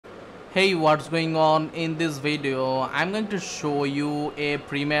Hey, what's going on? In this video I'm going to show you a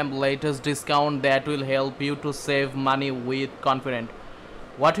premium latest discount that will help you to save money with confidence.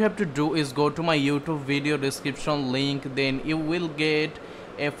 What you have to do is go to my YouTube video description link, then you will get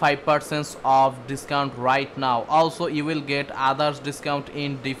a 5% off discount right now. Also you will get others discount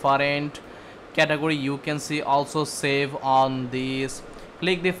in different category. You can see also save on this.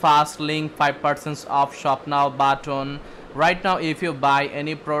 Click the fast link 5% off shop now button. Right now if you buy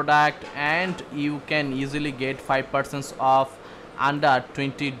any product, and you can easily get 5% off under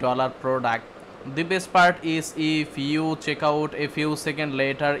 $20 product. The best part is if you check out a few seconds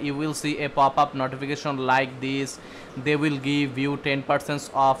later, you will see a pop-up notification like this. They will give you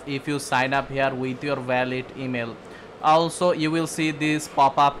 10% off if you sign up here with your valid email. Also you will see this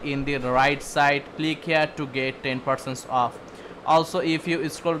pop-up in the right side. Click here to get 10% off. Also if you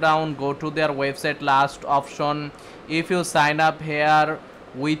scroll down, go to their website last option. If you sign up here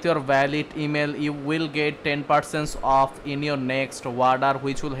with your valid email, you will get 10% off in your next order,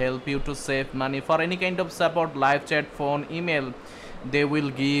 which will help you to save money. For any kind of support, live chat, phone, email, they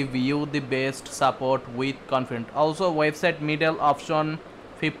will give you the best support with confidence. Also website middle option,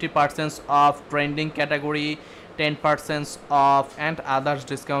 50% off, trending category 10% off, and others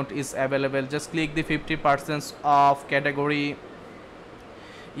discount is available. Just click the 50% off category.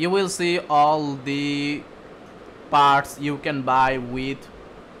 You will see all the parts you can buy with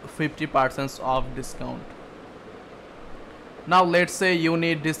 50% off discount. Now let's say you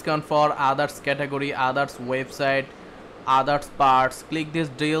need discount for others category, others website, others parts. Click this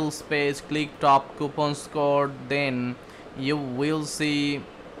deals page, click top coupons code, then you will see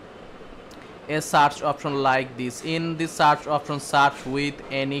a search option like this. In this search option, search with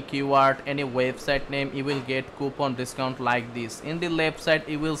any keyword, any website name, you will get coupon discount like this. In the left side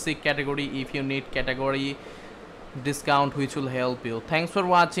you will see category, if you need category discount, which will help you. Thanks for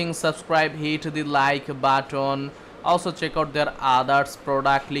watching. Subscribe, hit the like button. Also check out their others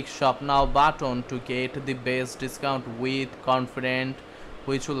product. Click shop now button to get the best discount with confident,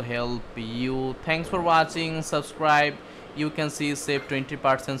 which will help you. Thanks for watching. Subscribe. You can see save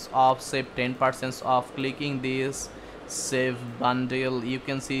 20% off, save 10% off. Clicking this save bundle, you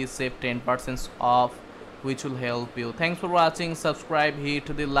can see save 10% off, which will help you. Thanks for watching. Subscribe, hit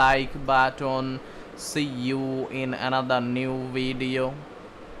the like button. See you in another new video.